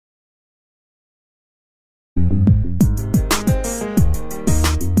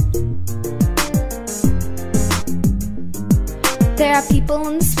There are people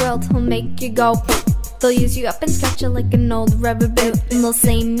in this world who'll make you go poop. They'll use you up and stretch you like an old rubber boot. And they'll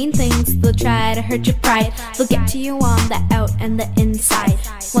say mean things, they'll try to hurt your pride. They'll get to you on the out and the inside.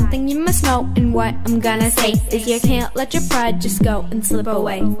 One thing you must know, and what I'm gonna say, is you can't let your pride just go and slip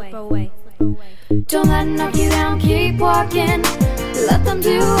away. Don't let them knock you down, keep walking. Let them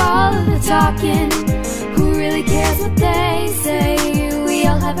do all of the talking. Who really cares what they say? We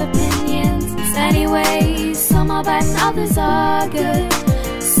all have opinions anyway. Some are bad and others are good.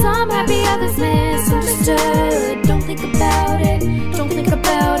 Some happy, others misunderstood. Don't think about it, don't think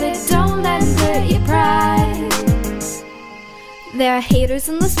about it. Don't let them hurt your pride. There are haters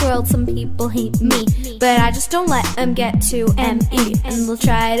in this world, some people hate me, but I just don't let them get to me. And they'll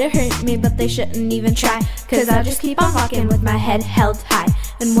try to hurt me, but they shouldn't even try, cause I just keep on walking with my head held high.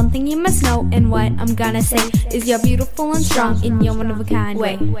 And one thing you must know, and what I'm gonna say, is you're beautiful and strong in your one-of-a-kind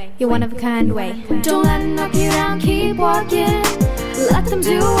way. Your one-of-a-kind way. Don't let them knock you down, keep walking. Let them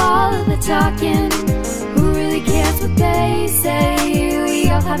do all of the talking. Who really cares what they say? We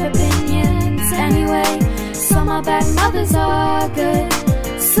all have opinions anyway. Some are bad and others are good.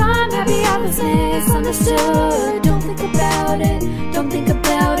 Some happy, others misunderstood. Don't think about it, don't think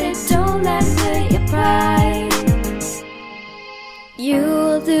about it. Don't let it hurt your pride.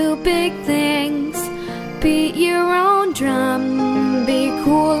 You'll do big things, beat your own drum. Be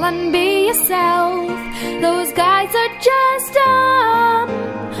cool and be yourself. Those guys are just dumb.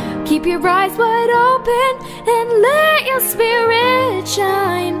 Keep your eyes wide open and let your spirit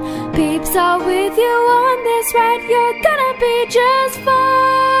shine. Peeps are with you on this ride. You're gonna be just fine.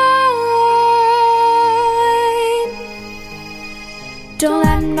 Don't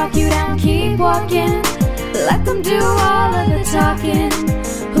let them knock you down, keep walking. Let them do all of the talking.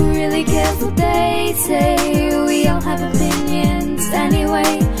 Who really cares what they say? We all have opinions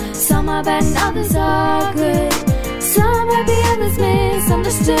anyway. Some are bad and others are good. Some happy, others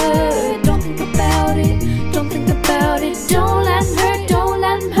misunderstood. Don't think about it, don't think about it. Don't let them hurt, don't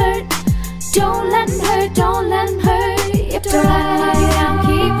let them hurt. Don't let them hurt, don't let them hurt. Don't let them hurt.